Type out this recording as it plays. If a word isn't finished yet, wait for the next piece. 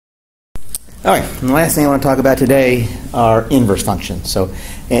All right, and the last thing I want to talk about today are inverse functions. So,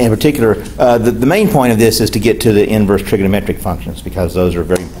 in particular, the main point of this is to get to the inverse trigonometric functions because those are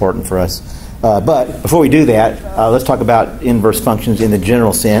very important for us. But before we do that, let's talk about inverse functions in the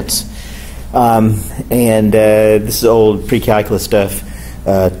general sense. This is old pre-calculus stuff.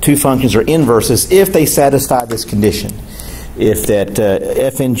 Two functions are inverses if they satisfy this condition. If that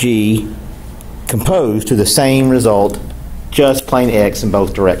f and g compose to the same result, just plain x in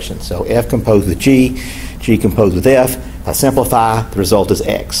both directions. So f composed with g, g composed with f. If I simplify, the result is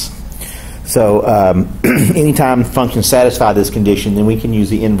x. So anytime functions satisfy this condition, then we can use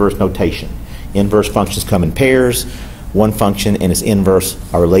the inverse notation. Inverse functions come in pairs. One function and its inverse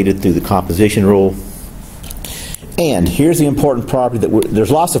are related through the composition rule. And here's the important property that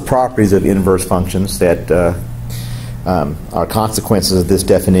there's lots of properties of inverse functions that are consequences of this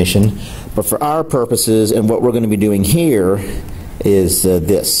definition. But for our purposes and what we're going to be doing here is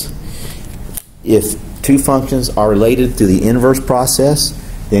this. If two functions are related through the inverse process,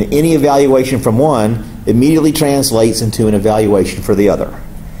 then any evaluation from one immediately translates into an evaluation for the other.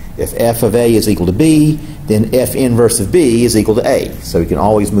 If f of a is equal to b, then f inverse of b is equal to a. So you can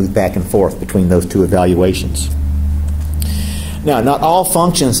always move back and forth between those two evaluations. Now, not all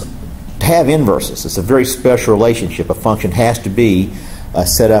functions have inverses. It's a very special relationship. A function has to be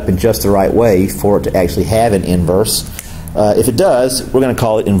set up in just the right way for it to actually have an inverse. If it does, we're going to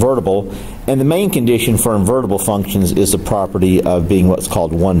call it invertible. And the main condition for invertible functions is the property of being what's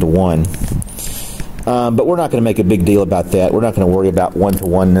called one-to-one. But we're not going to make a big deal about that. We're not going to worry about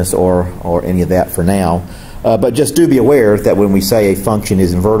one-to-oneness or any of that for now. But just do be aware that when we say a function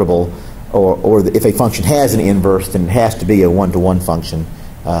is invertible, or if a function has an inverse, then it has to be a one-to-one function.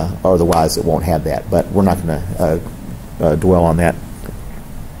 Otherwise, it won't have that. But we're not going to dwell on that.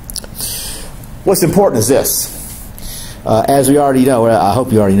 What's important is this. As we already know, I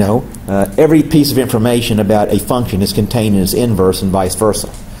hope you already know, every piece of information about a function is contained in its inverse and vice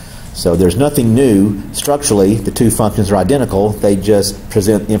versa. So there's nothing new. Structurally, the two functions are identical. They just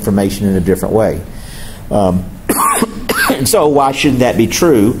present information in a different way. And so why shouldn't that be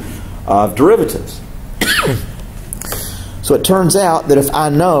true of derivatives? So it turns out that if I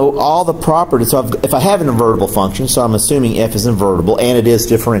know all the properties, so if I have an invertible function, so I'm assuming f is invertible and it is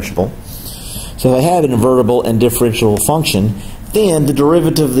differentiable. So if I have an invertible and differentiable function, then the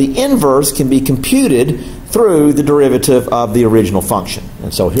derivative of the inverse can be computed through the derivative of the original function.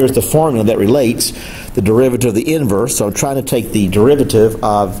 And so here's the formula that relates the derivative of the inverse. So I'm trying to take the derivative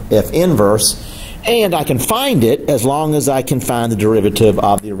of f inverse, and I can find it as long as I can find the derivative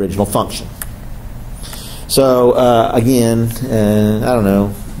of the original function. So again, I don't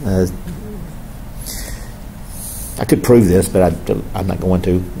know. I could prove this, but I'm not going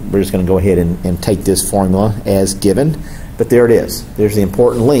to. We're just going to go ahead and take this formula as given. But there it is. There's the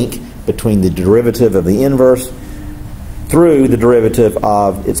important link between the derivative of the inverse through the derivative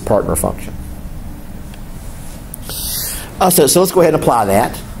of its partner function. So let's go ahead and apply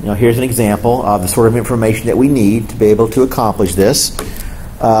that. Here's an example of the sort of information that we need to be able to accomplish this.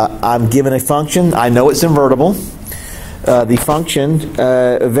 I'm given a function. I know it's invertible. The function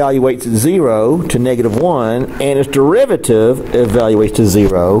evaluates 0 to -1, and its derivative evaluates to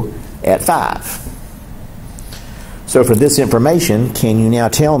 0 at 5. So for this information, can you now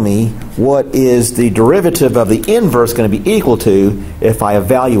tell me what is the derivative of the inverse going to be equal to if I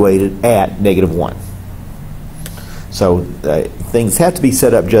evaluate it at -1? So things have to be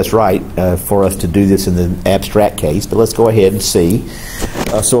set up just right for us to do this in the abstract case, but let's go ahead and see.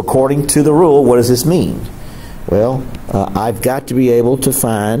 So according to the rule, what does this mean? Well, I've got to be able to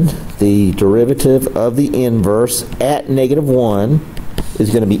find the derivative of the inverse at -1 is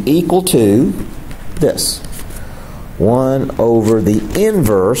going to be equal to this. 1 over the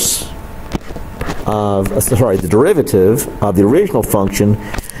inverse of, the derivative of the original function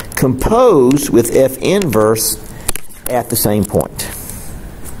composed with f inverse at the same point.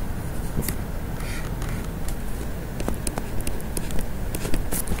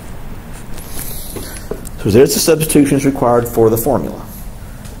 So there's the substitutions required for the formula.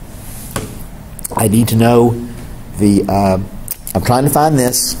 I need to know I'm trying to find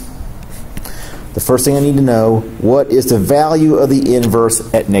this. The first thing I need to know, what is the value of the inverse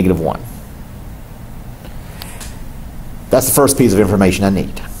at -1? That's the first piece of information I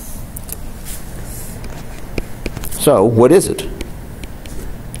need. So, what is it?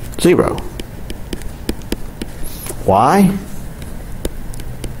 0. Why?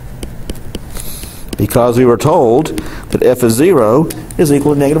 Because we were told that f of 0 is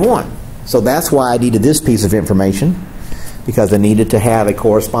equal to -1. So that's why I needed this piece of information, because I needed to have a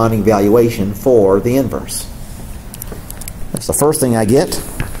corresponding valuation for the inverse. That's the first thing I get.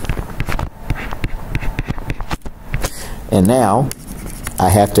 And now I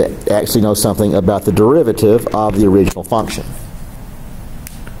have to actually know something about the derivative of the original function.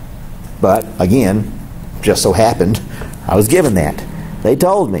 But again, just so happened I was given that. They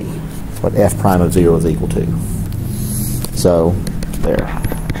told me what f prime of 0 is equal to. So there.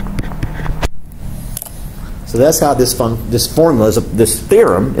 So that's how this formula, this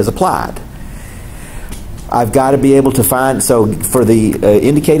theorem is applied. I've got to be able to find, so for the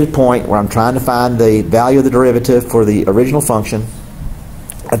indicated point where I'm trying to find the value of the derivative for the original function,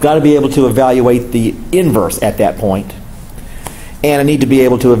 I've got to be able to evaluate the inverse at that point, and I need to be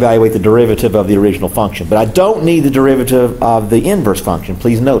able to evaluate the derivative of the original function. But I don't need the derivative of the inverse function.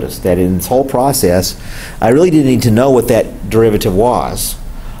 Please notice that in this whole process, I really didn't need to know what that derivative was.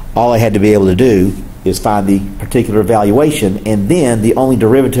 All I had to be able to do is find the particular evaluation, and then the only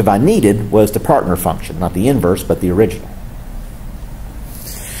derivative I needed was the partner function, not the inverse, but the original.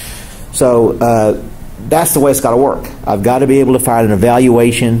 So that's the way it's got to work. I've got to be able to find an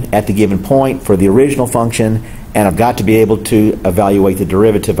evaluation at the given point for the original function, and I've got to be able to evaluate the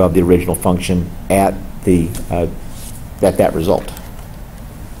derivative of the original function at that result.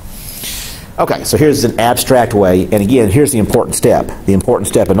 Okay, so here's an abstract way, and again, here's the important step. The important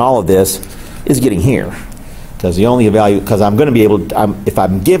step in all of this is getting here, because the only because I'm going to be able to, if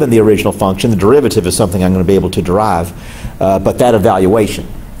I'm given the original function, the derivative is something I'm going to be able to derive, but that evaluation,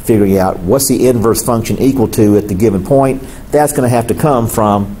 figuring out what's the inverse function equal to at the given point, that's going to have to come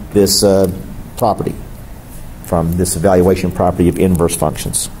from this property, from this evaluation property of inverse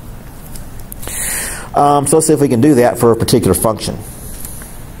functions. So let's see if we can do that for a particular function.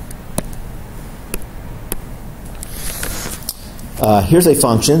 Here's a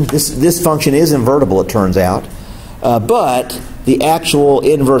function. This function is invertible, it turns out, but the actual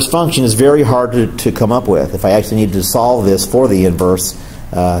inverse function is very hard to come up with. If I actually need to solve this for the inverse,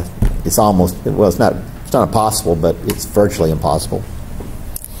 it's almost, well, it's not impossible, but it's virtually impossible.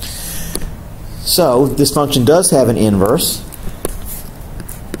 So this function does have an inverse.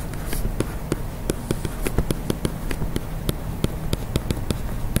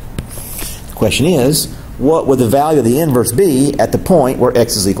 The question is, what would the value of the inverse be at the point where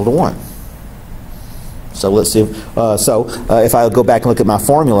x is equal to 1? So let's see. If I go back and look at my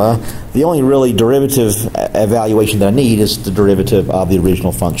formula, the only really derivative evaluation that I need is the derivative of the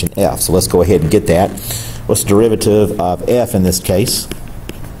original function f. So let's go ahead and get that. What's the derivative of f in this case?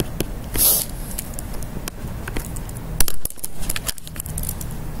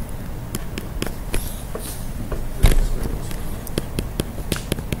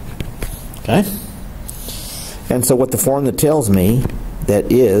 Okay. And so what the formula tells me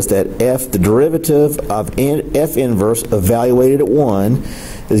that is that f, the derivative of f inverse evaluated at 1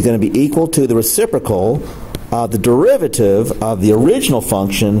 is going to be equal to the reciprocal of the derivative of the original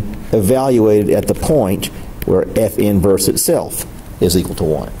function evaluated at the point where f inverse itself is equal to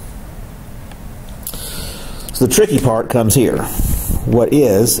 1. So the tricky part comes here. What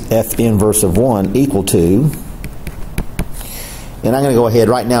is f inverse of 1 equal to? And I'm going to go ahead,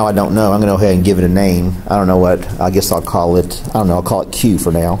 right now I don't know, I'm going to go ahead and give it a name. I don't know what, I guess I'll call it, I don't know, I'll call it Q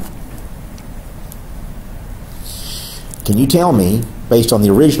for now. Can you tell me, based on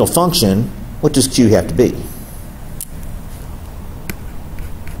the original function, what does Q have to be?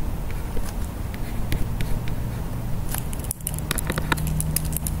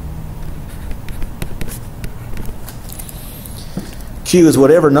 Q is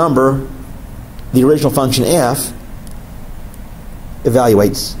whatever number the original function f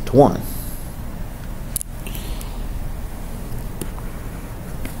evaluates to 1.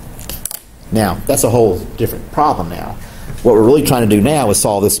 Now, that's a whole different problem now. What we're really trying to do now is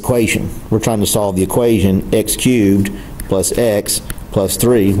solve this equation. We're trying to solve the equation x cubed plus x plus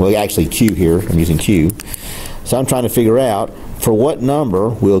 3. Well, actually Q here. I'm using Q. So I'm trying to figure out for what number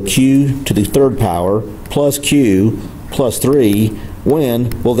will q to the third power plus q plus 3,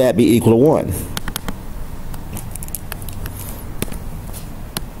 when will that be equal to 1?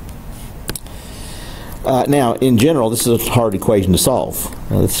 Now, in general, this is a hard equation to solve.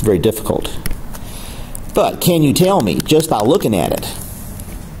 This is very difficult. But can you tell me, just by looking at it,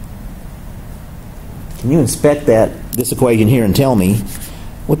 can you inspect this equation here and tell me,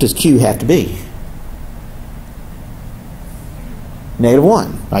 what does Q have to be?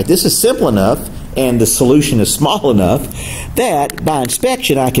 -1. Right, this is simple enough, and the solution is small enough, that by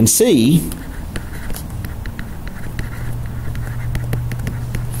inspection I can see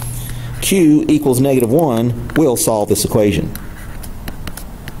Q equals -1 will solve this equation.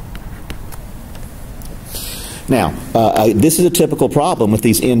 Now, this is a typical problem with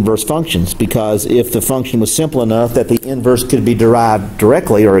these inverse functions, because if the function was simple enough that the inverse could be derived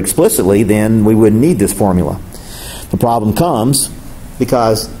directly or explicitly, then we wouldn't need this formula. The problem comes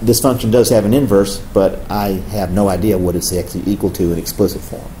because this function does have an inverse, but I have no idea what it's actually equal to in explicit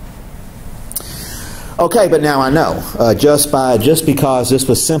form. Okay, but now I know. Just because this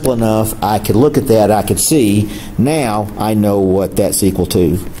was simple enough, I could look at that, I could see. Now I know what that's equal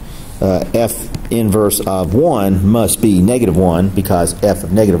to. F inverse of 1 must be negative 1 because f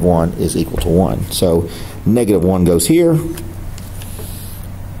of negative 1 is equal to 1. So negative 1 goes here.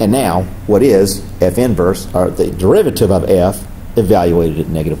 And now, what is f inverse, or the derivative of f, evaluated at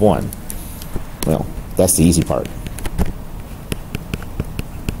negative 1? Well, that's the easy part.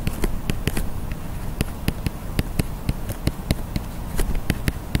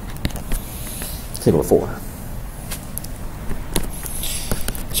 It's equal to 4.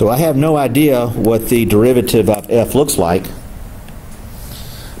 So I have no idea what the derivative of f looks like,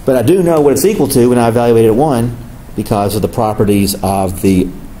 but I do know what it's equal to when I evaluate it at 1 because of the properties of the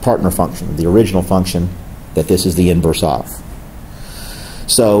partner function, the original function that this is the inverse of.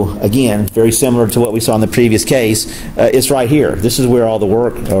 So again, very similar to what we saw in the previous case, it's right here. This is where all the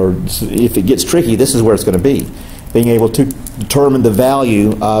work, or if it gets tricky, this is where it's going to be. Being able to determine the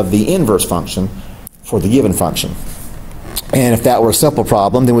value of the inverse function for the given function. And if that were a simple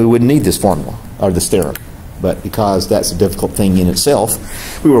problem, then we wouldn't need this formula, or this theorem. But because that's a difficult thing in itself,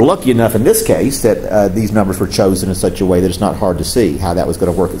 we were lucky enough in this case that these numbers were chosen in such a way that it's not hard to see how that was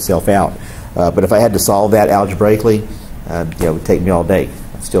going to work itself out. But if I had to solve that algebraically, it would take me all day.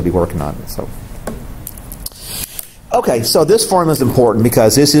 I'd still be working on it. So, okay, so this formula is important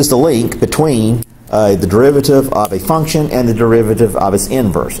because this is the link between the derivative of a function and the derivative of its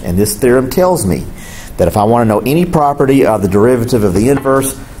inverse. And this theorem tells me that if I want to know any property of the derivative of the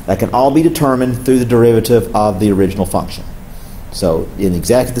inverse, that can all be determined through the derivative of the original function. So in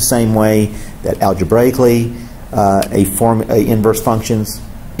exactly the same way that algebraically a inverse function's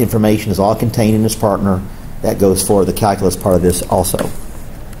information is all contained in its partner, that goes for the calculus part of this also.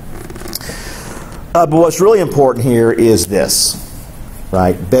 But what's really important here is this,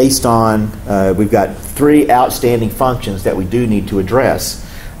 right? Based on, we've got 3 outstanding functions that we do need to address.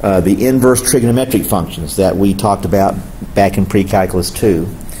 The inverse trigonometric functions that we talked about back in pre-calculus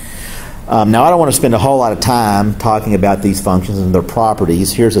 2. Now I don't want to spend a whole lot of time talking about these functions and their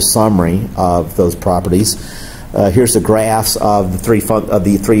properties. Here's a summary of those properties. Here's the graphs of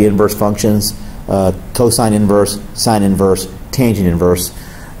the three inverse functions: cosine inverse, sine inverse, tangent inverse.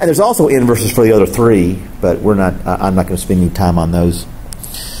 And there's also inverses for the other 3, but I'm not going to spend any time on those.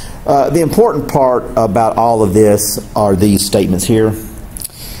 The important part about all of this are these statements here.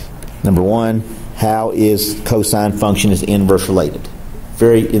 Number 1, how is cosine function is inverse related?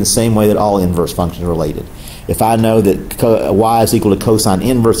 In the same way that all inverse functions are related. If I know that y is equal to cosine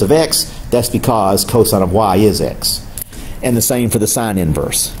inverse of x, that's because cosine of y is x. And the same for the sine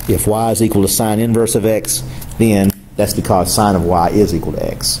inverse. If y is equal to sine inverse of x, then that's because sine of y is equal to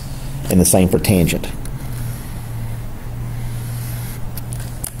x. And the same for tangent.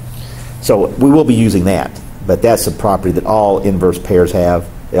 So we will be using that, but that's a property that all inverse pairs have.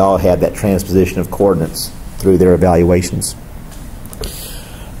 They all have that transposition of coordinates through their evaluations.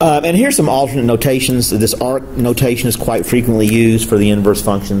 And here's some alternate notations. This arc notation is quite frequently used for the inverse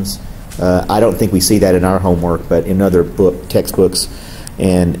functions. I don't think we see that in our homework, but in other textbooks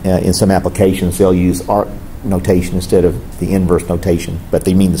and in some applications they'll use arc notation instead of the inverse notation, but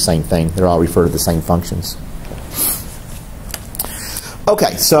they mean the same thing. They're all refer to the same functions.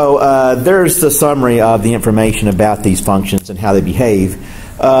 Okay, so there's the summary of the information about these functions and how they behave.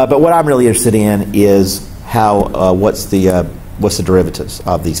 But what I'm really interested in is how what's the derivatives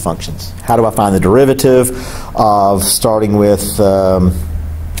of these functions? How do I find the derivative of, starting with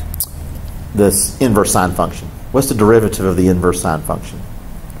this inverse sine function? What's the derivative of the inverse sine function?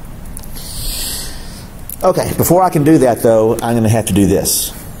 Okay, before I can do that though, I'm going to have to do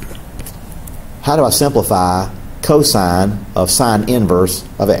this. How do I simplify cosine of sine inverse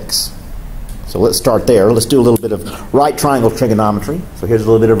of x? So let's start there. Let's do a little bit of right triangle trigonometry. So here's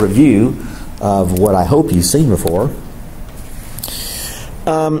a little bit of review of what I hope you've seen before.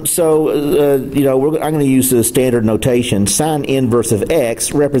 I'm going to use the standard notation. Sine inverse of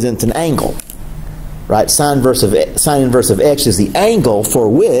x represents an angle, right? Sine inverse of x is the angle for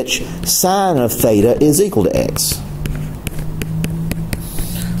which sine of theta is equal to x.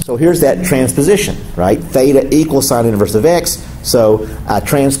 So here's that transposition, right? Theta equals sine inverse of x. So I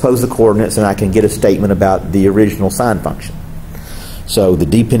transpose the coordinates and I can get a statement about the original sine function. So the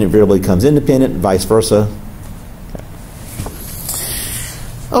dependent variable becomes independent, vice versa.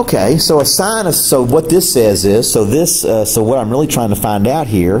 Okay, so what this says is, so what I'm really trying to find out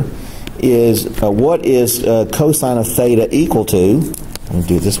here is what is cosine of theta equal to. Let me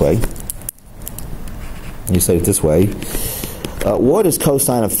do it this way. You say it this way. What is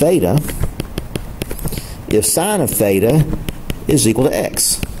cosine of theta if sine of theta is equal to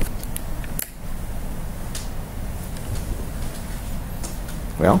x?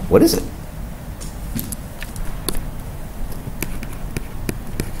 Well, what is it?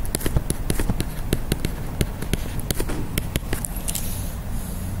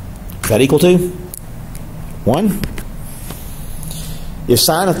 Is that equal to 1? If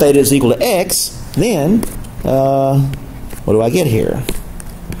sine of theta is equal to x, then what do I get here?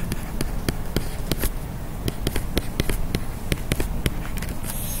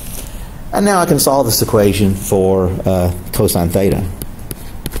 And now I can solve this equation for cosine theta.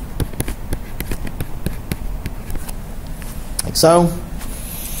 Like so.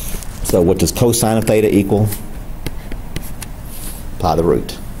 So what does cosine of theta equal? Pi the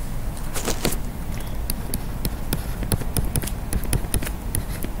root.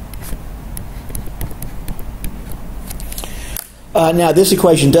 Now this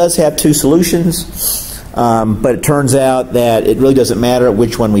equation does have two solutions, but it turns out that it really doesn't matter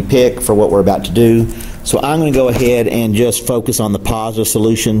which one we pick for what we're about to do. So I'm going to go ahead and just focus on the positive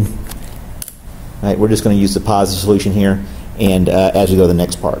solution. Right, we're just going to use the positive solution here, and as we go to the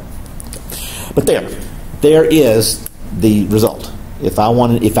next part. But there is the result. If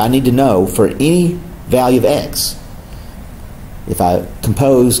I need to know for any value of x, if I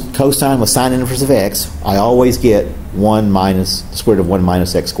compose cosine with sine inverse of x, I always get 1 minus the square root of 1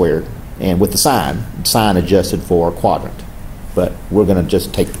 minus x squared. And with the sine adjusted for quadrant. But we're going to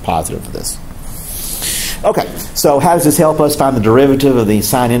just take the positive for this. Okay, so how does this help us find the derivative of the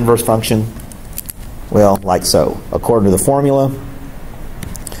sine inverse function? Well, like so. According to the formula,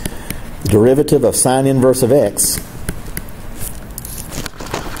 the derivative of sine inverse of x.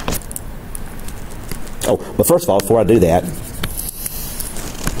 Oh, but first of all, before I do that,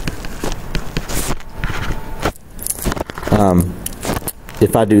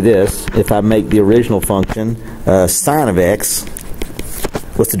 if I do this, if I make the original function sine of x,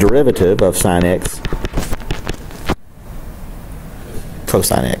 what's the derivative of sine x?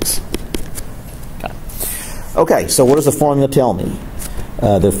 Cosine x. Okay, so what does the formula tell me?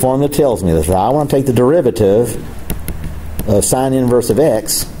 The formula tells me that if I want to take the derivative of sine inverse of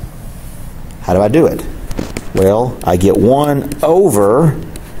x, how do I do it? Well, I get 1 over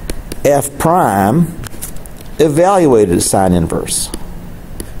f prime evaluated as sine inverse.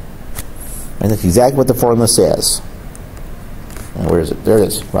 And that's exactly what the formula says. And where is it? There it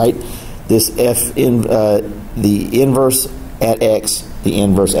is, right? This f in the inverse at x, the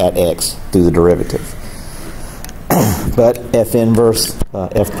inverse at x through the derivative. But f inverse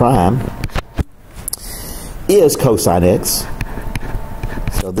f prime is cosine x.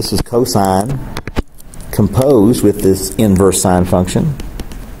 So this is cosine composed with this inverse sine function.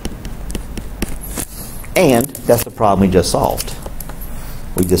 And that's the problem we just solved.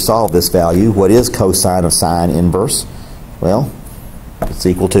 We just solved this value. What is cosine of sine inverse? Well, it's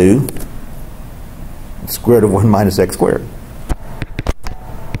equal to the square root of 1 minus x squared.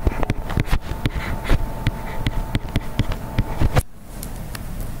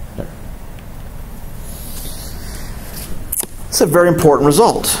 It's a very important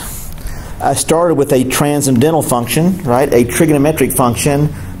result. I started with a transcendental function, right? A trigonometric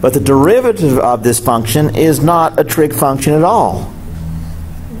function, but the derivative of this function is not a trig function at all.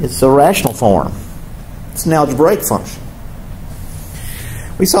 It's a rational form. It's an algebraic function.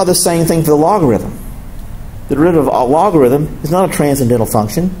 We saw the same thing for the logarithm. The derivative of a logarithm is not a transcendental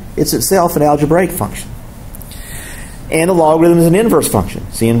function. It's itself an algebraic function. And a logarithm is an inverse function.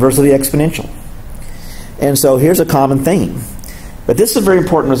 It's the inverse of the exponential. And so here's a common theme. But this is a very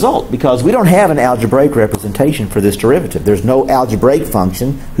important result because we don't have an algebraic representation for this derivative. There's no algebraic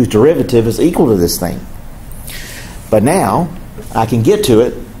function whose derivative is equal to this thing. But now I can get to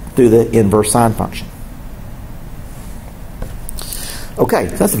it through the inverse sine function. Okay,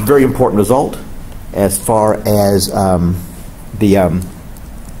 so that's a very important result as far as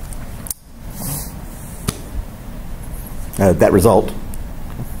that result.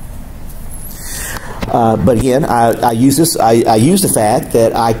 But again, I use this. I use the fact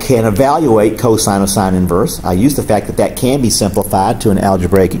that I can evaluate cosine of sine inverse. I use the fact that that can be simplified to an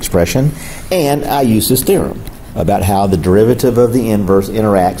algebraic expression, and I use this theorem about how the derivative of the inverse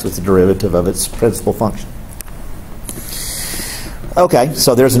interacts with the derivative of its principal function. Okay,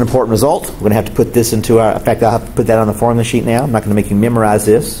 so there's an important result. We're going to have to put this into our. In fact, I'll have to put that on the formula sheet now. I'm not going to make you memorize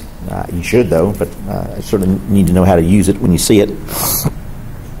this. You should, though, but I sort of need to know how to use it when you see it.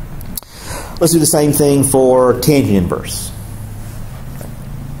 Let's do the same thing for tangent inverse.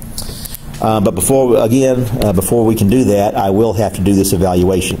 But before we can do that, I will have to do this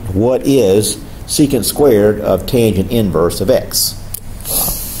evaluation. What is secant squared of tangent inverse of x.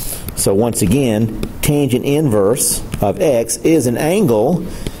 So once again, tangent inverse of x is an angle.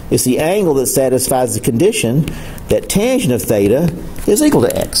 It's the angle that satisfies the condition that tangent of theta is equal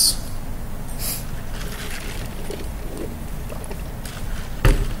to x.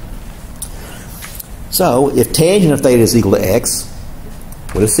 So if tangent of theta is equal to x,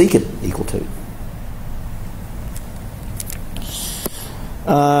 what is secant equal to?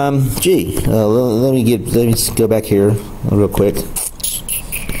 Let me go back here real quick.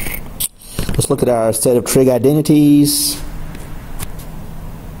 Let's look at our set of trig identities.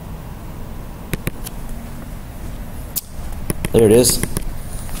 There it is.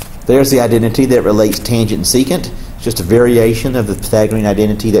 There's the identity that relates tangent and secant. It's just a variation of the Pythagorean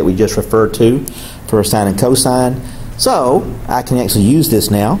identity that we just referred to for sine and cosine. So I can actually use this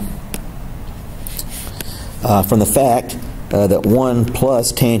now from the fact that 1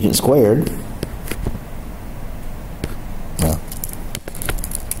 plus tangent squared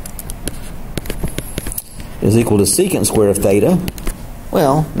is equal to secant squared of theta.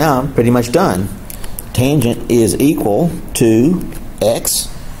 Well, now I'm pretty much done. Tangent is equal to x.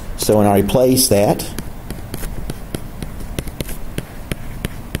 So when I replace that,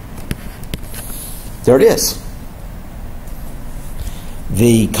 there it is.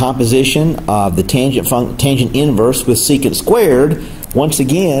 The composition of the tangent inverse with secant squared once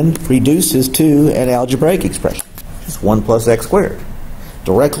again reduces to an algebraic expression. It's 1 plus x squared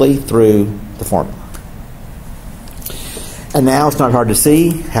directly through the formula. And now it's not hard to see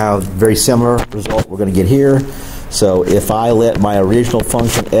how very similar result we're going to get here. So if I let my original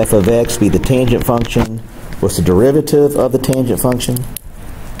function f of x be the tangent function, what's the derivative of the tangent function?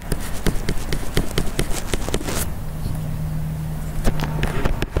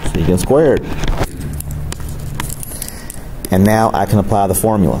 Secant squared. And now I can apply the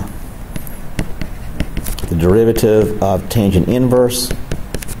formula. The derivative of tangent inverse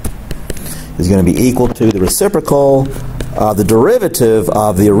is going to be equal to the reciprocal of the derivative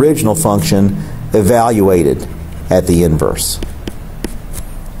of the original function evaluated at the inverse.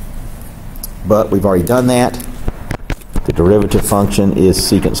 But we've already done that. The derivative function is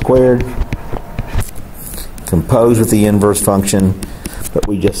secant squared, composed with the inverse function, but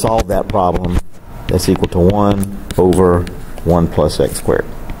we just solved that problem. That's equal to 1 over 1 plus x squared.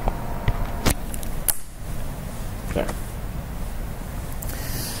 Okay.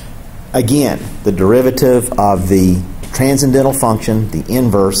 Again, the derivative of the transcendental function, the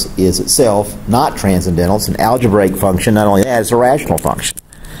inverse, is itself not transcendental. It's an algebraic function. Not only that, it's a rational function.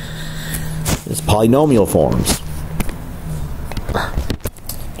 It's polynomial forms.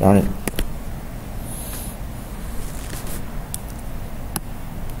 Darn it.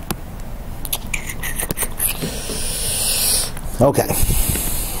 Okay.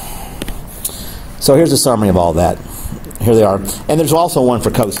 So here's a summary of all that. Here they are. And there's also one for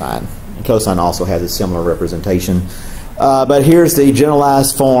cosine. And cosine also has a similar representation. But here's the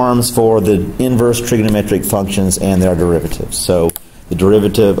generalized forms for the inverse trigonometric functions and their derivatives. So the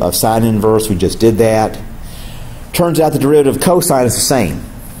derivative of sine inverse, we just did that. Turns out the derivative of cosine is the same.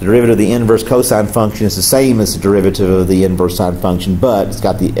 The derivative of the inverse cosine function is the same as the derivative of the inverse sine function, but it's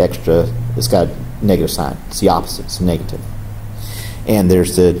got the extra, it's got negative sign. It's the opposite, it's negative. And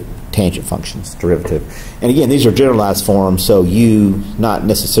there's the tangent functions derivative. And again, these are generalized forms, so u, not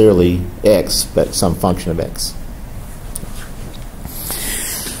necessarily x, but some function of x.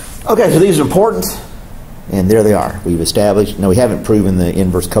 Okay, so these are important, and there they are. We've established, now we haven't proven the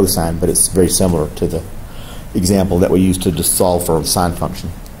inverse cosine, but it's very similar to the example that we used to just solve for a sine function.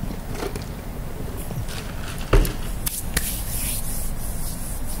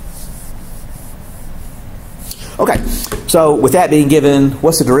 Okay, so with that being given,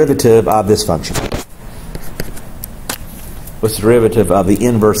 what's the derivative of this function? What's the derivative of the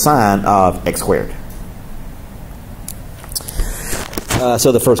inverse sine of x squared?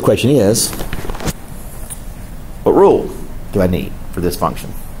 So the first question is, what rule do I need for this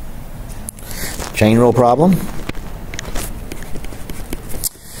function? Chain rule problem.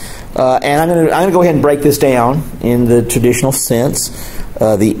 And I'm going to go ahead and break this down in the traditional sense.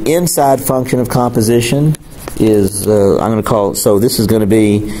 The inside function of composition is, I'm going to call it, so this is going to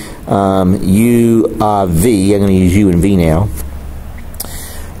be u of v. I'm going to use u and v now.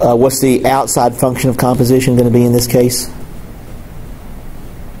 What's the outside function of composition going to be in this case?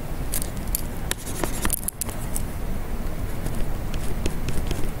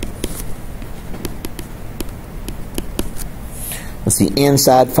 What's the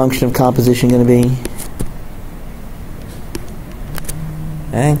inside function of composition going to be?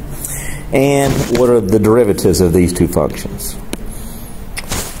 Okay. And what are the derivatives of these two functions?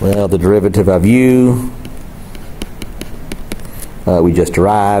 Well, the derivative of u we just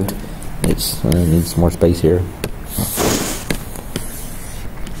derived. I need some more space here.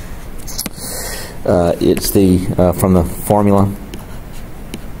 It's from the formula.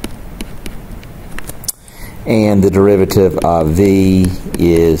 And the derivative of v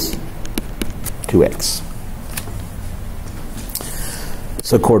is 2x.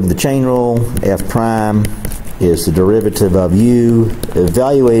 So according to the chain rule, f prime is the derivative of u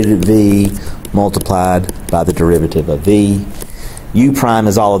evaluated at v multiplied by the derivative of v. U prime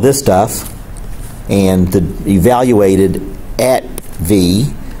is all of this stuff, and the evaluated at v,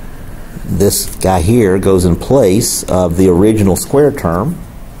 this guy here, goes in place of the original square term.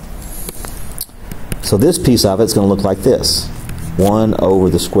 So this piece of it's going to look like this. 1 over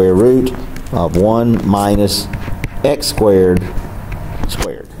the square root of 1 minus x squared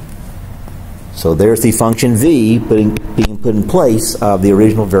squared. So there's the function v being put in place of the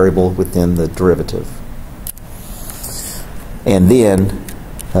original variable within the derivative. And then,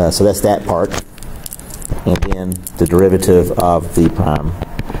 so that's that part. And then the derivative of the prime,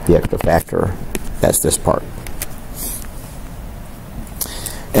 the extra factor, that's this part.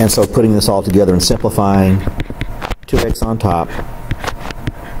 And so putting this all together and simplifying, 2x on top,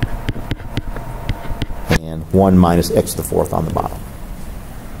 and 1 minus x to the fourth on the bottom.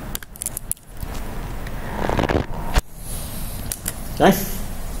 Okay?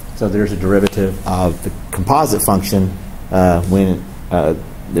 So there's a derivative of the composite function when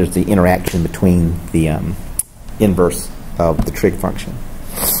there's the interaction between the inverse of the trig function.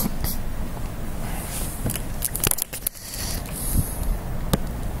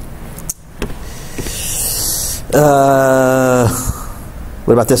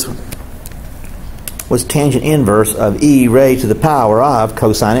 What about this one? What's tangent inverse of e raised to the power of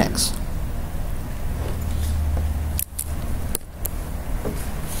cosine x?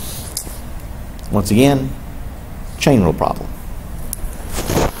 Once again, chain rule problem.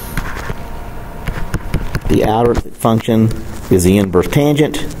 The outer function is the inverse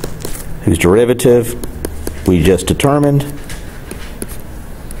tangent, whose derivative we just determined.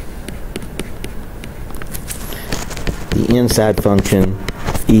 The inside function,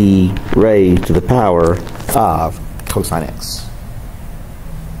 e raised to the power of cosine x.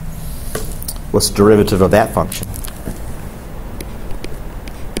 What's the derivative of that function?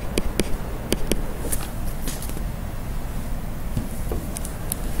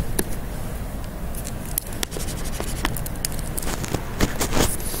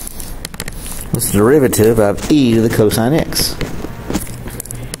 What's the derivative of e to the cosine x?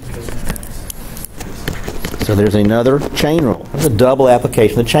 So there's another chain rule. There's a double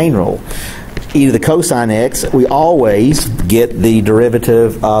application of the chain rule. E to the cosine x, we always get the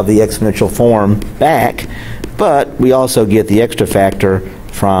derivative of the exponential form back, but we also get the extra factor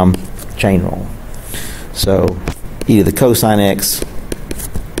from chain rule. So e to the cosine x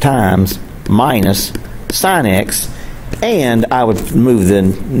times minus sine x, and I would move the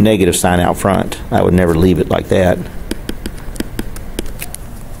negative sign out front. I would never leave it like that.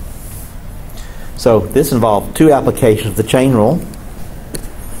 So this involved two applications of the chain rule,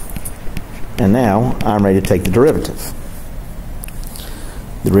 and now I'm ready to take the derivative.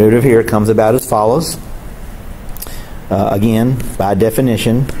 The derivative here comes about as follows. Again, by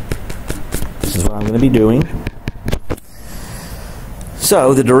definition, this is what I'm going to be doing.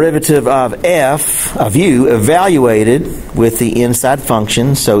 So the derivative of f of u evaluated with the inside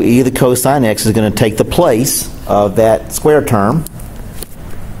function, so e to the cosine x is going to take the place of that square term.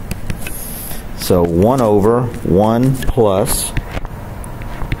 So 1 over 1 plus,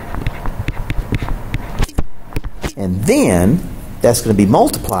 and then that's going to be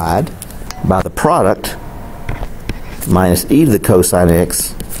multiplied by the product minus e to the cosine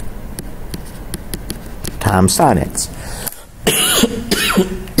x times sine x.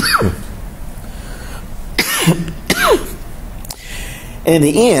 In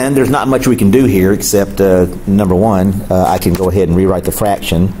the end, there's not much we can do here except, number one, I can go ahead and rewrite the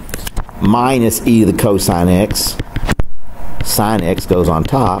fraction. Minus e to the cosine x, sine x goes on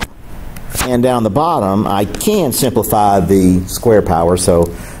top, and down the bottom I can simplify the square power, so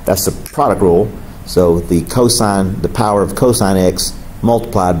that's the product rule. So the power of cosine x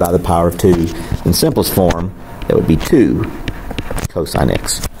multiplied by the power of 2. In simplest form, that would be 2 cosine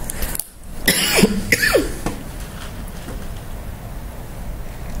x.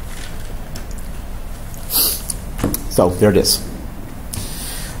 So there it is.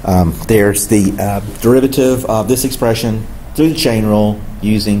 There's the derivative of this expression through the chain rule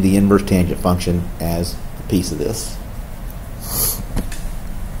using the inverse tangent function as a piece of this.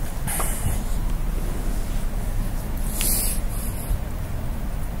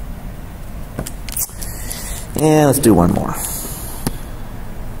 And let's do one more.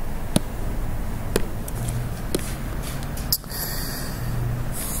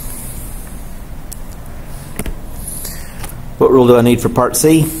 What rule do I need for part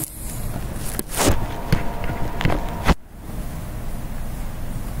C?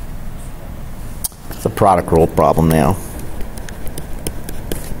 It's a product rule problem now.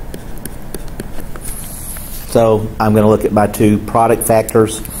 So I'm going to look at my two product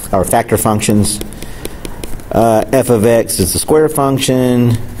factors, or factor functions. F of x is the square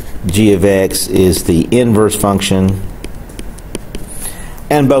function, g of x is the inverse function.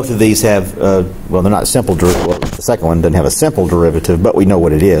 And both of these have, well, they're not simple derivative. Well, the second one doesn't have a simple derivative, but we know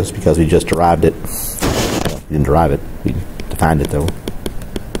what it is because we just derived it. Well, we didn't derive it, we defined it though.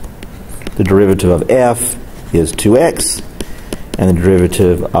 The derivative of f is 2x, and the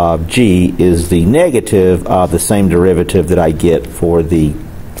derivative of g is the negative of the same derivative that I get for the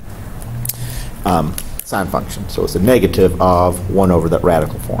sine function. So it's a negative of 1 over that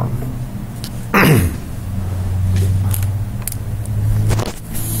radical form.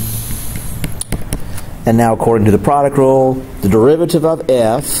 And now, according to the product rule, the derivative of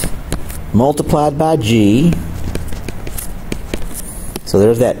f multiplied by g, so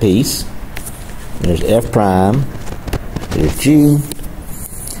there's that piece, there's f prime, there's g,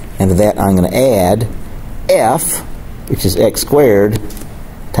 and to that I'm going to add f, which is x squared,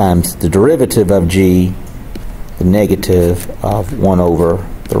 times the derivative of g, the negative of 1 over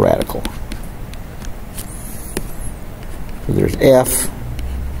the radical. So there's f,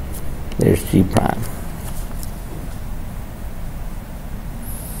 there's g prime.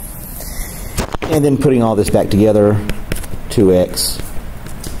 And then putting all this back together, 2x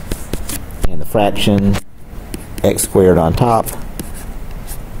and the fraction, x squared on top.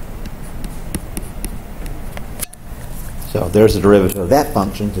 So there's the derivative of that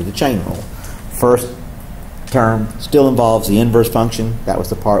function to the chain rule. First term still involves the inverse function. That was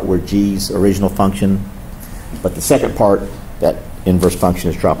the part where g's original function. But the second part, that inverse function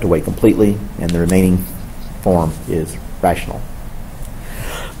is dropped away completely, and the remaining form is rational.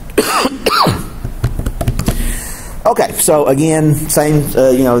 Okay, so again, same,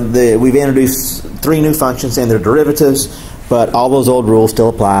 we've introduced 3 new functions and their derivatives, but all those old rules still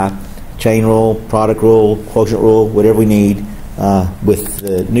apply. Chain rule, product rule, quotient rule, whatever we need. With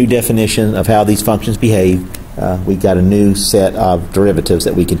the new definition of how these functions behave, we've got a new set of derivatives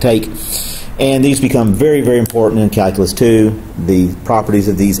that we can take. And these become very, very important in Calculus 2. The properties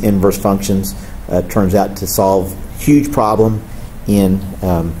of these inverse functions turns out to solve a huge problem in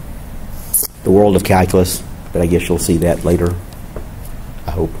the world of calculus. But I guess you'll see that later,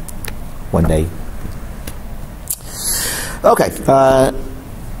 I hope, one day. Okay,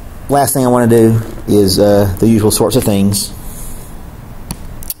 last thing I want to do is the usual sorts of things.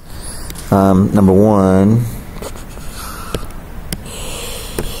 Number 1,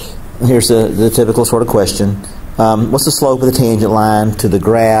 here's the typical sort of question. What's the slope of the tangent line to the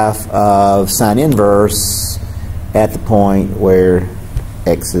graph of sine inverse at the point where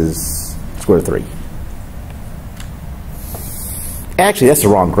x is square root of 3? Actually, that's the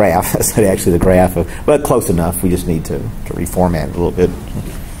wrong graph. That's not actually the graph of, but close enough. We just need to reformat it a little bit.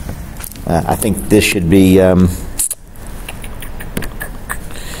 I think this should be,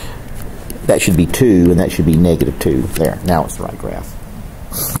 that should be 2, and that should be negative 2. There, now it's the right graph.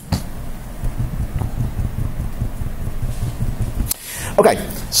 Okay,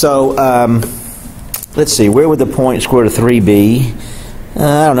 so let's see, where would the point square root of 3 be?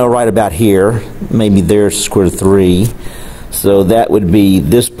 I don't know, right about here. Maybe there's square root of 3. So that would be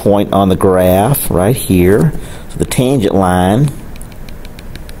this point on the graph right here. So the tangent line,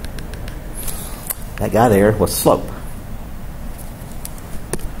 that guy there, what's the slope?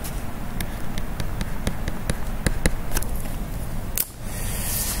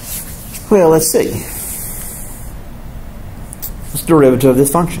 Well, let's see. What's the derivative of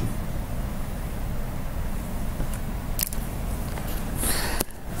this function?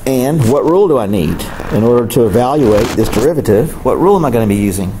 And what rule do I need in order to evaluate this derivative? What rule am I going to be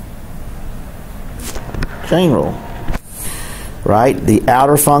using? Chain rule. Right? The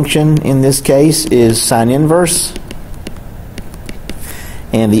outer function in this case is sine inverse.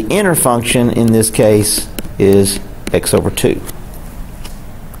 And the inner function in this case is x over 2.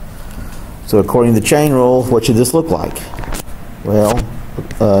 So according to the chain rule, what should this look like? Well,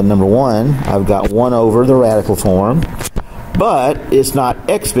 number 1, I've got 1 over the radical form. But it's not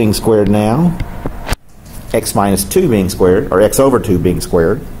x being squared now, x minus 2 being squared, or x over 2 being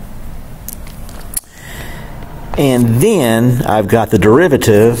squared. And then I've got the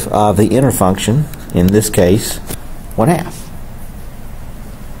derivative of the inner function, in this case, 1/2.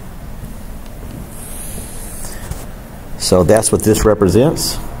 So that's what this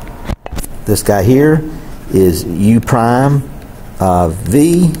represents. This guy here is u prime of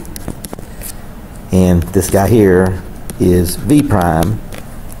v, and this guy here is v prime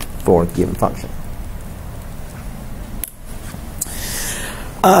for the given function.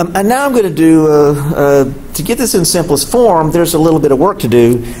 And now I'm going to do, to get this in simplest form, there's a little bit of work to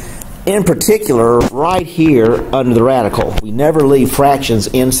do. In particular, right here under the radical. We never leave fractions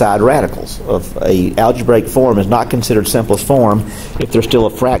inside radicals. Of a algebraic form is not considered simplest form if there's still a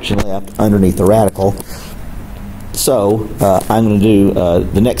fraction left underneath the radical. So I'm going to do,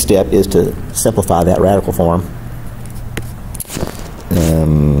 the next step is to simplify that radical form.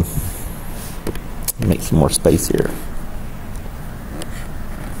 Make some more space here.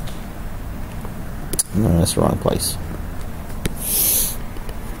 No, that's the wrong place.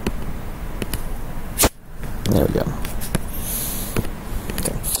 There we go.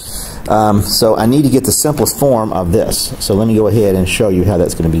 Okay. So I need to get the simplest form of this. So let me go ahead and show you how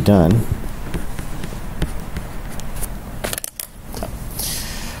that's going to be done.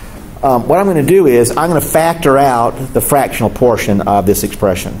 What I'm going to do is I'm going to factor out the fractional portion of this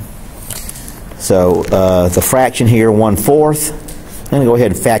expression. So the fraction here, 1/4, I'm going to go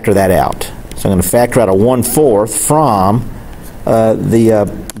ahead and factor that out. So I'm going to factor out a 1/4 from the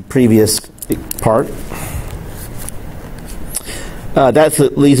previous part.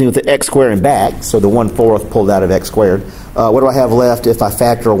 That leaves me with the x squared and back, so the 1/4 pulled out of x squared. What do I have left if I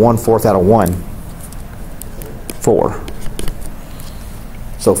factor a 1/4 out of 1? 4.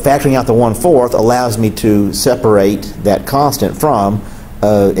 So factoring out the 1/4 allows me to separate that constant from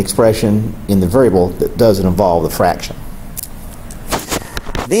an expression in the variable that doesn't involve the fraction.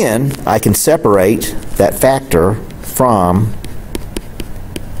 Then I can separate that factor from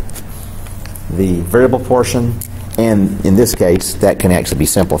the variable portion, and in this case that can actually be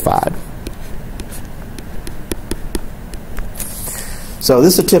simplified. So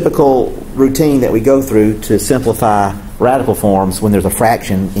this is a typical routine that we go through to simplify radical forms when there's a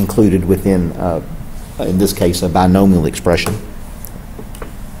fraction included within, in this case, a binomial expression.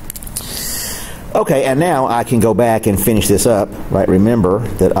 Okay, and now I can go back and finish this up. Right? Remember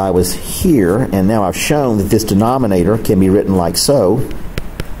that I was here, and now I've shown that this denominator can be written like so.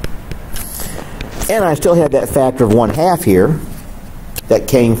 And I still have that factor of 1/2 here that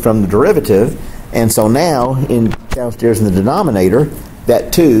came from the derivative. And so now, downstairs in the denominator,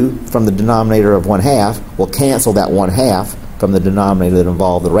 that 2 from the denominator of 1/2 will cancel that 1/2 from the denominator that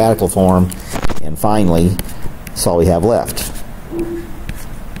involved the radical form. And finally, that's all we have left.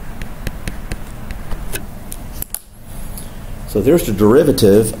 So there's the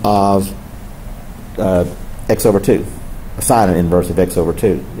derivative of x over 2, a sine inverse of x over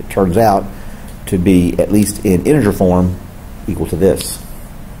 2. It turns out to be, at least in integer form, equal to this.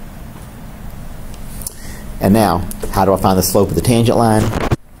 And now, how do I find the slope of the tangent line?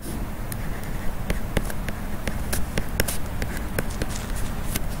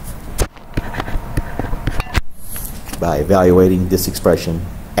 By evaluating this expression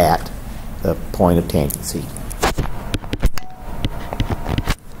at the point of tangency.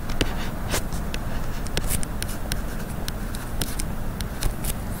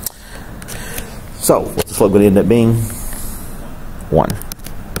 So, what's the slope going to end up being? 1.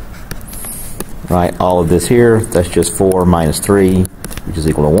 Right, all of this here, that's just 4 minus 3, which is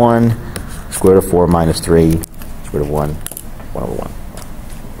equal to 1. Square root of 4 minus 3, square root of 1, 1 over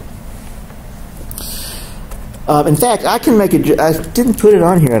 1. In fact, I can make it, I didn't put it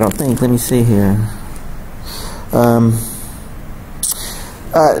on here, I don't think. Let me see here. From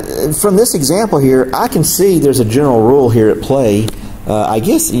this example here, I can see there's a general rule here at play. I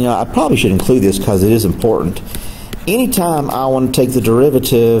guess, I probably should include this because it is important. Anytime I want to take the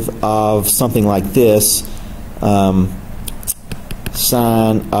derivative of something like this,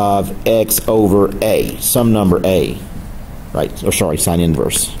 sine of x over a, some number a, right? Or sorry, sine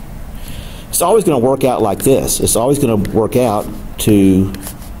inverse. It's always going to work out like this. It's always going to work out to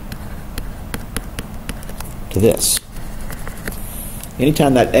this.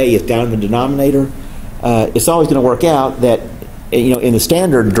 Anytime that a is down in the denominator, it's always going to work out that in the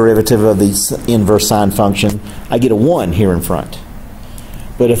standard derivative of the inverse sine function, I get a 1 here in front.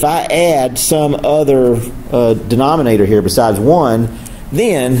 But if I add some other denominator here besides 1,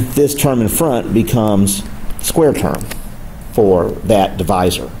 then this term in front becomes square term for that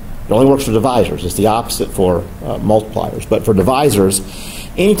divisor. It only works for divisors. It's the opposite for multipliers. But for divisors,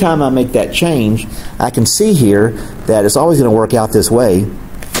 anytime I make that change, I can see here that it's always going to work out this way.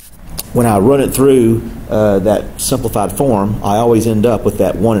 When I run it through that simplified form, I always end up with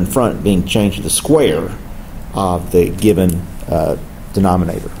that 1 in front being changed to the square of the given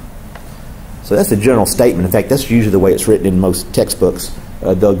denominator. So that's the general statement. In fact, that's usually the way it's written in most textbooks.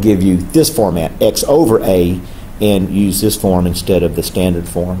 They'll give you this format, x over a, and use this form instead of the standard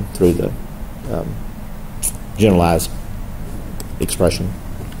form through the generalized expression.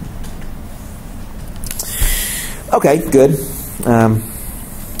 Okay, good.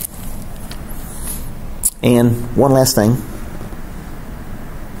 And one last thing.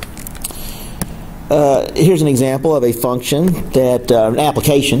 Here's an example of a function that, an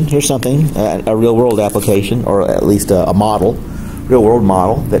application, here's something, a real-world application, or at least a model, real-world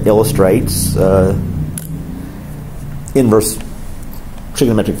model that illustrates inverse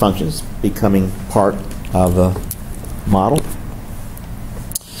trigonometric functions becoming part of a model.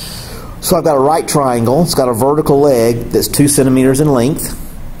 So I've got a right triangle. It's got a vertical leg that's 2 centimeters in length.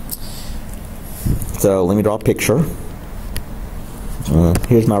 So let me draw a picture.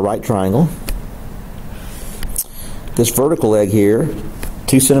 Here's my right triangle. This vertical leg here,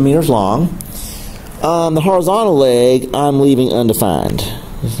 2 centimeters long. The horizontal leg, I'm leaving undefined.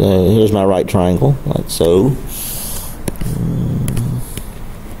 So here's my right triangle, like so.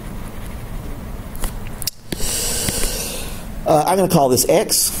 I'm going to call this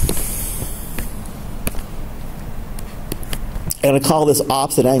X. I'm going to call this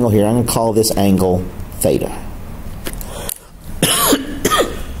opposite angle here, I'm going to call this angle theta.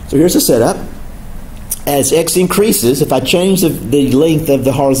 So here's the setup. As x increases, if I change the length of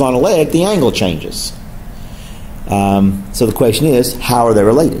the horizontal leg, the angle changes. So the question is, how are they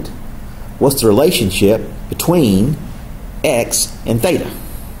related? What's the relationship between x and theta?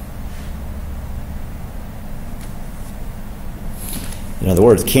 In other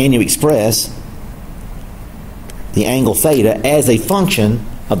words, can you express the angle theta as a function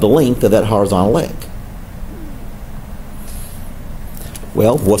of the length of that horizontal leg?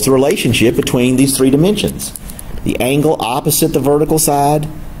 Well, what's the relationship between these 3 dimensions? The angle opposite the vertical side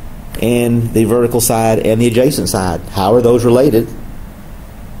and the vertical side and the adjacent side. How are those related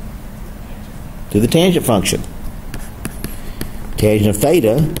to the tangent function? Tangent of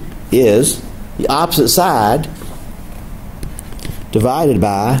theta is the opposite side divided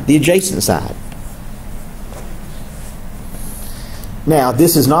by the adjacent side. Now,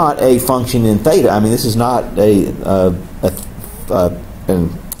 this is not a function in theta. I mean, this is not a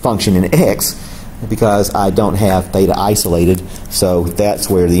function in x, because I don't have theta isolated, so that's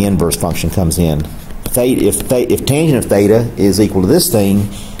where the inverse function comes in. If tangent of theta is equal to this thing,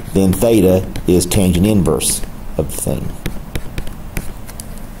 then theta is tangent inverse of the thing.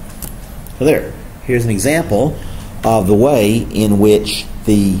 So there, here's an example of the way in which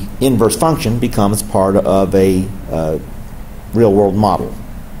the inverse function becomes part of a real-world model.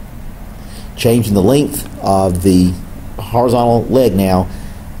 Changing the length of the horizontal leg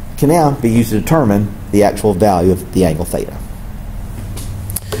can now be used to determine the actual value of the angle theta.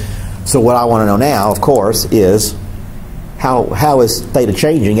 So what I want to know now, of course, is how is theta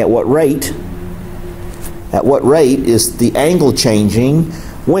changing? At what rate? At what rate is the angle changing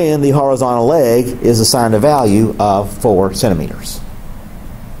when the horizontal leg is assigned a value of 4 centimeters?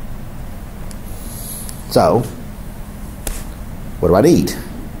 So, what do I need?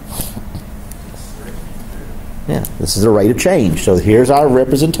 Yeah, this is the rate of change. So here's our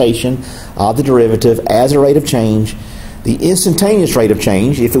representation of the derivative as a rate of change. The instantaneous rate of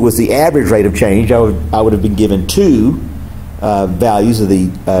change, if it was the average rate of change, I would have been given 2 values of the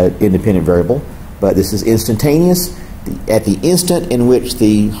independent variable. But this is instantaneous. At the instant in which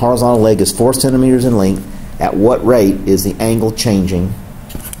the horizontal leg is 4 centimeters in length, at what rate is the angle changing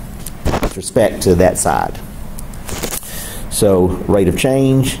with respect to that side? So rate of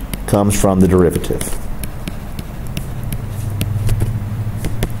change comes from the derivative.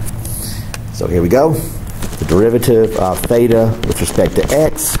 So here we go. The derivative of theta with respect to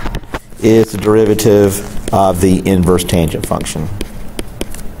x is the derivative of the inverse tangent function.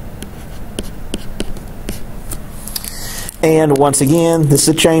 And once again, this is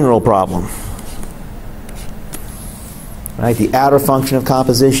a chain rule problem. Right, the outer function of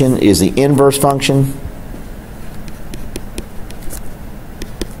composition is the inverse function.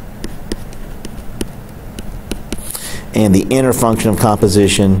 And the inner function of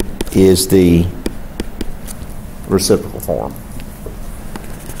composition is the reciprocal form.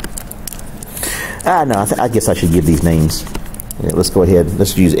 No, I guess I should give these names. Yeah, let's go ahead.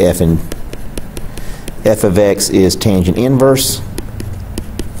 Let's use f, and f of x is tangent inverse.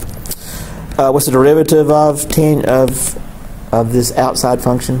 What's the derivative of this outside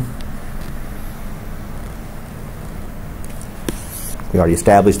function? We already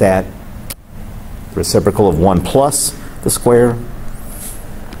established that. Reciprocal of 1 plus the square.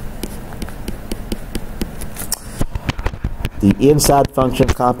 the inside function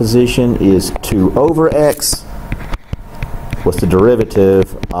composition is 2 over x. What's the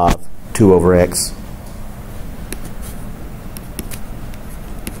derivative of 2 over x?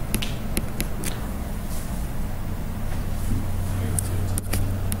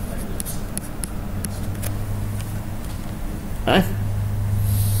 Okay.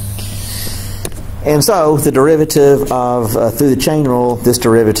 And so the derivative of, through the chain rule, this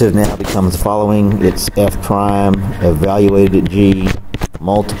derivative now becomes the following. It's f prime evaluated at g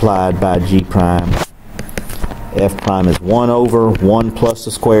multiplied by g prime. F prime is 1 over 1 plus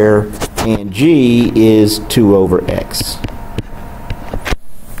the square, and g is 2 over x.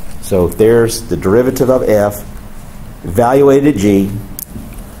 So there's the derivative of f evaluated at g,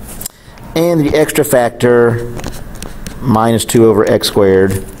 and the extra factor minus 2 over x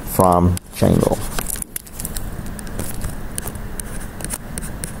squared from chain rule.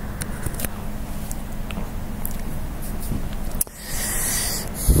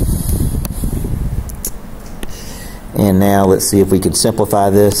 And now let's see if we can simplify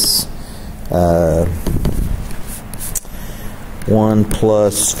this. 1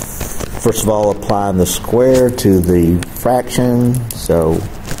 plus, first of all, applying the square to the fraction, so,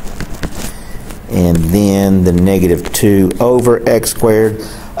 and then the negative 2 over x squared.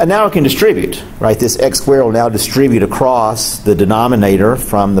 And now it can distribute, right? This x squared will now distribute across the denominator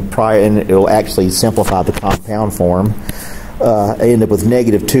from the prior, and it will actually simplify the compound form. I end up with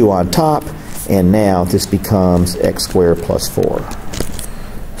negative 2 on top. And now this becomes x squared plus 4.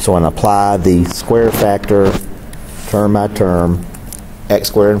 So when I apply the square factor, term by term, x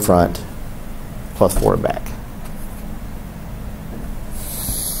squared in front, plus 4 in back.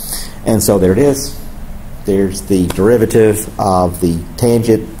 And so there it is. There's the derivative of the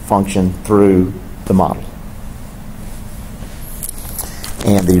tangent function through the model.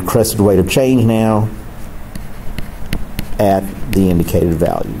 And the requested rate of change now at the indicated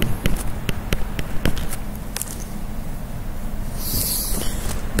value.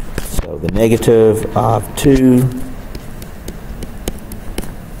 The negative of 2.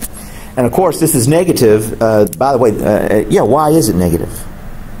 And of course this is negative. By the way, yeah, why is it negative?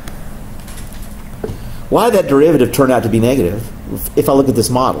 Why did that derivative turn out to be negative? If I look at this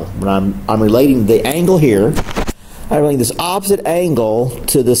model, when I'm relating the angle here, I'm relating this opposite angle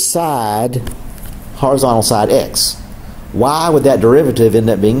to the side, horizontal side x. Why would that derivative end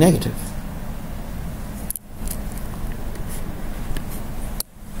up being negative?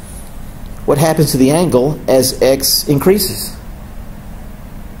 What happens to the angle as x increases?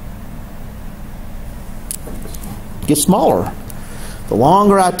 It gets smaller. The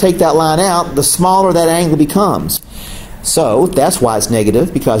longer I take that line out, the smaller that angle becomes. So that's why it's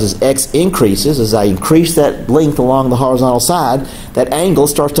negative, because as x increases, as I increase that length along the horizontal side, that angle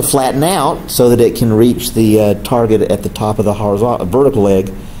starts to flatten out so that it can reach the target at the top of the horizontal vertical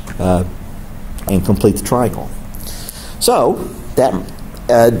leg and complete the triangle. So that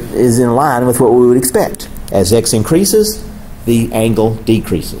is in line with what we would expect. As x increases, the angle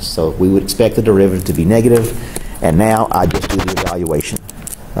decreases. So we would expect the derivative to be negative. And now I just do the evaluation.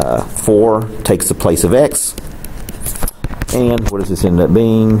 4 takes the place of x. And what does this end up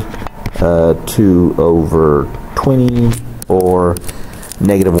being? 2 over 20, or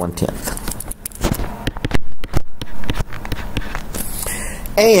negative 1/10.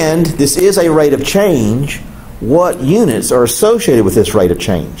 And this is a rate of change. What units are associated with this rate of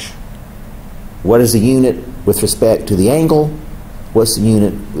change? What is the unit with respect to the angle? What's the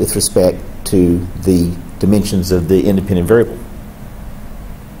unit with respect to the dimensions of the independent variable?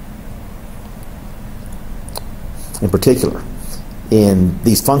 In particular, in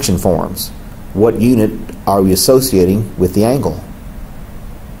these function forms, what unit are we associating with the angle?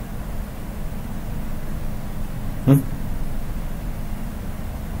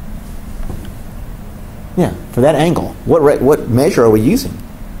 Yeah, for that angle, what measure are we using?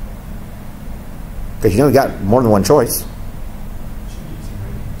 Because you know we got more than one choice.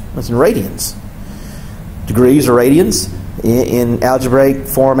 It's in radians. Degrees are radians. In algebraic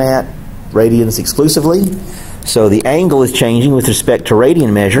format, radians exclusively. So the angle is changing with respect to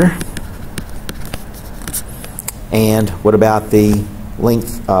radian measure. And what about the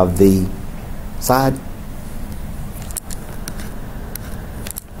length of the side?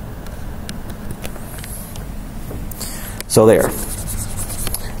 So there.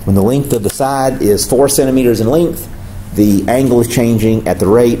 When the length of the side is 4 centimeters in length, the angle is changing at the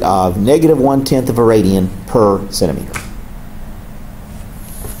rate of negative 1/10 of a radian per centimeter.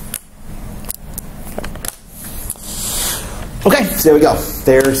 Okay, so there we go.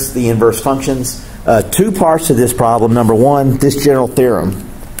 There's the inverse functions. 2 parts to this problem. Number 1, this general theorem.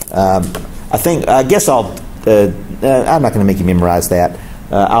 I guess I'll I'm not going to make you memorize that.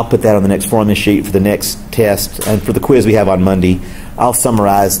 I'll put that on the next formula sheet for the next test. And for the quiz we have on Monday, I'll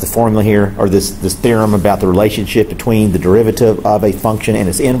summarize the formula here, or this theorem about the relationship between the derivative of a function and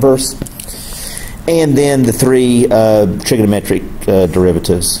its inverse. And then the three trigonometric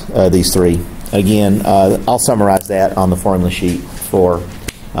derivatives, these three. Again, I'll summarize that on the formula sheet for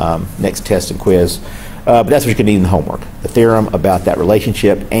next test and quiz. But that's what you're going to need in the homework. The theorem about that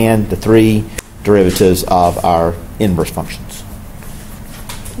relationship and the three derivatives of our inverse functions.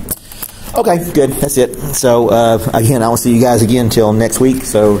 Okay, good. That's it. So, again, I will see you guys again until next week.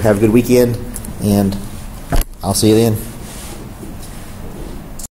 So have a good weekend, and I'll see you then.